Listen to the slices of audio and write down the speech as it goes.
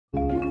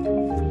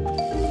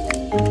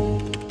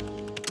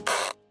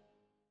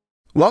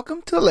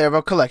Welcome to the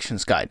Laravel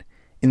Collections Guide.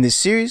 In this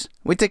series,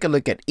 we take a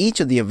look at each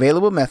of the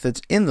available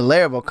methods in the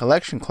Laravel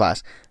Collection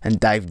class and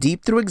dive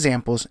deep through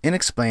examples in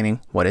explaining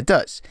what it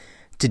does.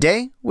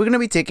 Today, we're going to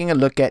be taking a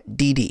look at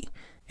DD,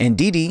 and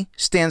DD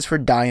stands for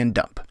die and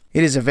dump.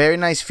 It is a very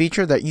nice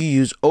feature that you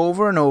use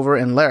over and over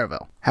in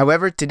Laravel.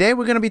 However, today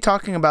we're going to be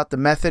talking about the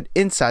method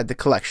inside the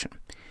collection.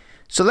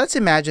 So let's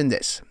imagine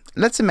this.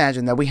 Let's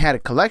imagine that we had a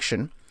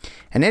collection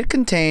and it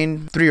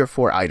contained 3 or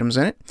 4 items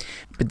in it,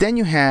 but then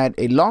you had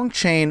a long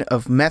chain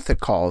of method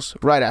calls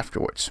right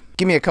afterwards.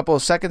 Give me a couple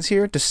of seconds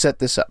here to set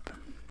this up.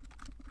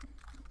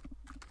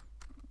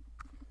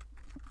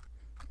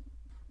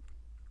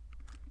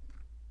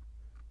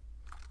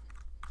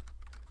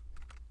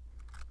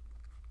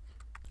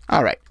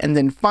 Alright, and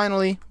then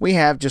finally we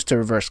have just a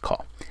reverse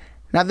call.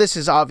 Now this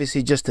is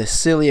obviously just a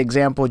silly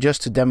example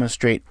just to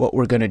demonstrate what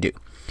we're going to do.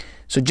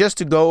 So just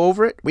to go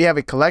over it, we have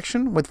a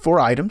collection with 4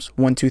 items,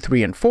 1, 2,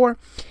 3, and 4.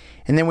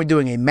 And then we're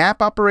doing a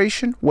map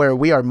operation where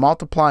we are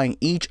multiplying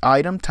each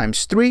item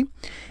times 3.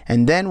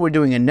 And then we're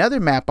doing another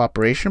map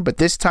operation, but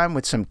this time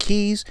with some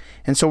keys.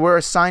 And so we're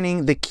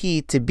assigning the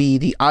key to be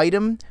the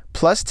item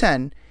plus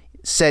 10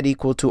 set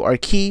equal to our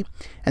key.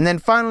 And then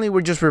finally,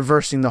 we're just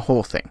reversing the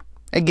whole thing.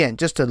 Again,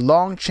 just a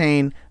long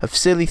chain of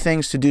silly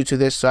things to do to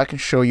this so I can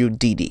show you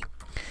DD.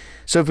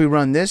 So if we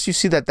run this, you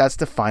see that that's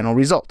the final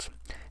result.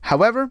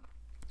 However,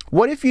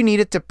 what if you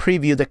needed to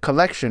preview the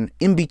collection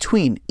in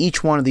between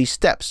each one of these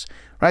steps,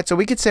 right? So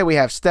we could say we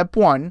have step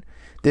 1,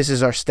 this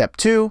is our step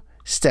 2,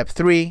 step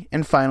 3,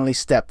 and finally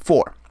step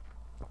 4.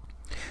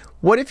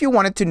 What if you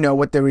wanted to know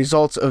what the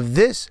results of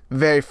this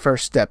very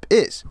first step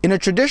is? In a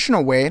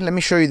traditional way, let me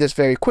show you this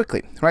very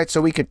quickly, right?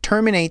 So we could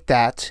terminate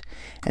that,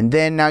 and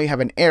then now you have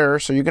an error,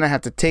 so you're gonna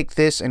have to take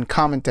this and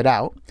comment it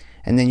out,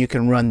 and then you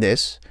can run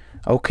this,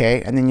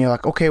 okay? And then you're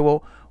like, okay,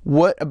 well,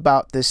 what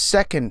about the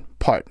second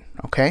part?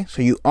 Okay,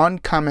 so you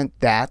uncomment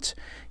that,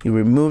 you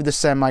remove the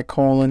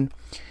semicolon,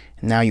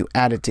 and now you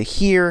add it to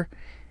here,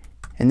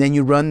 and then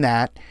you run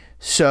that.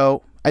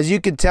 So as you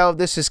can tell,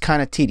 this is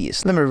kind of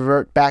tedious. Let me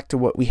revert back to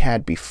what we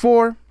had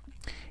before,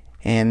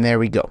 and there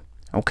we go.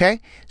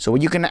 Okay, so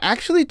what you can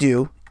actually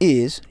do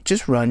is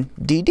just run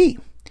DD,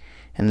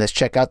 and let's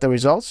check out the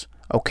results.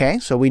 Okay,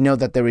 so we know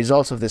that the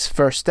results of this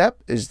first step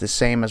is the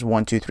same as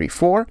 1, 2, 3,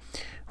 4.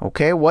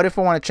 Okay, what if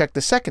I want to check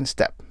the second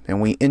step?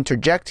 And we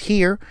interject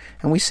here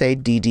and we say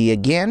DD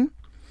again,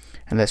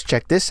 and let's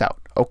check this out.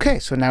 Okay,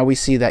 so now we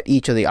see that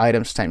each of the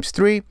items times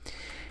 3,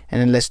 and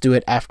then let's do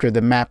it after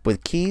the map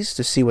with keys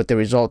to see what the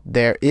result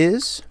there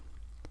is.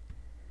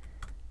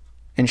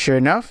 And sure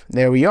enough,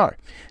 there we are.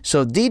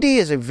 So DD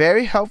is a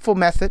very helpful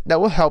method that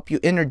will help you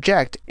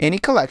interject any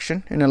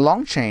collection in a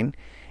long chain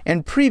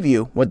and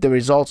preview what the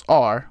results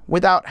are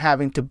without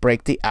having to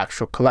break the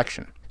actual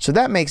collection. So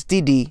that makes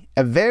DD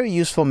a very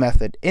useful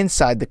method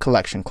inside the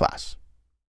collection class.